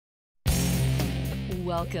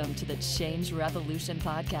Welcome to the Change Revolution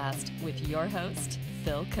podcast with your host,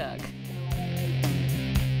 Phil Cooke.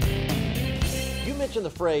 You mention the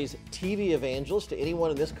phrase TV evangelist to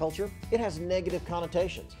anyone in this culture, it has negative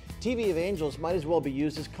connotations. TV evangelist might as well be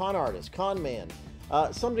used as con artist, con man,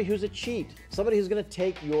 somebody who's a cheat, somebody who's going to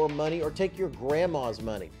take your money or take your grandma's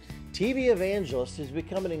money. TV evangelist has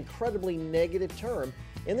become an incredibly negative term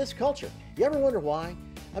in this culture. You ever wonder why?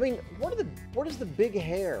 I mean, where does the big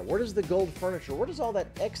hair, where does the gold furniture, where does all that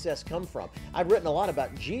excess come from? I've written a lot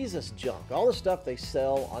about Jesus junk, all the stuff they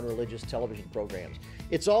sell on religious television programs.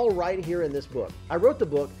 It's all right here in this book. I wrote the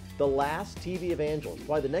book, The Last TV Evangelist,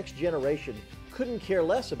 Why the Next Generation Couldn't Care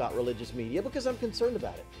Less About Religious Media, because I'm concerned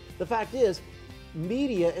about it. The fact is,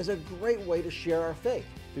 media is a great way to share our faith,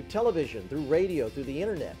 through television, through radio, through the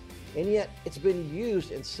internet. And yet, it's been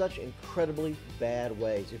used in such incredibly bad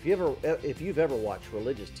ways. If you've ever watched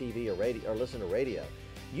religious TV or radio or listened to radio,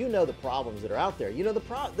 you know the problems that are out there. You know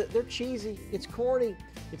they're cheesy, it's corny,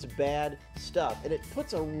 it's bad stuff, and it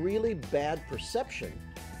puts a really bad perception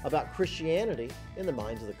about Christianity in the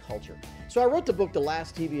minds of the culture. So I wrote the book, The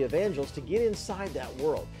Last TV Evangelist, to get inside that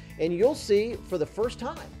world. And you'll see, for the first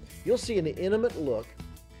time, you'll see an intimate look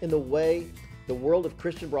in the way the world of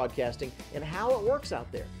Christian broadcasting and how it works out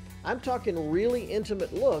there. I'm talking really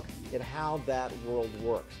intimate look at how that world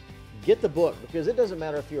works. Get the book, because it doesn't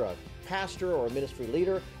matter if you're a pastor or a ministry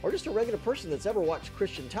leader or just a regular person that's ever watched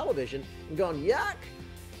Christian television and gone, yuck!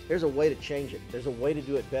 There's a way to change it. There's a way to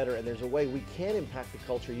do it better, and there's a way we can impact the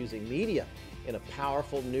culture using media in a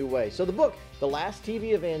powerful new way. So the book, The Last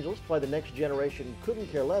TV Evangelist, Why the Next Generation Couldn't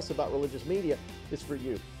Care Less About Religious Media, is for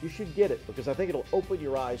you. You should get it, because I think it'll open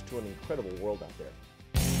your eyes to an incredible world out there.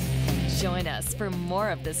 Join us for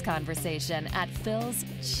more of this conversation at Phil's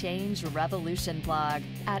Change Revolution blog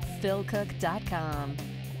at philcooke.com.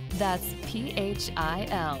 That's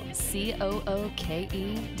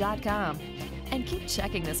PHILCOOKE.com. And keep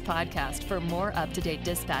checking this podcast for more up-to-date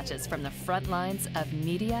dispatches from the front lines of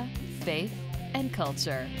media, faith, and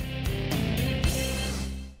culture.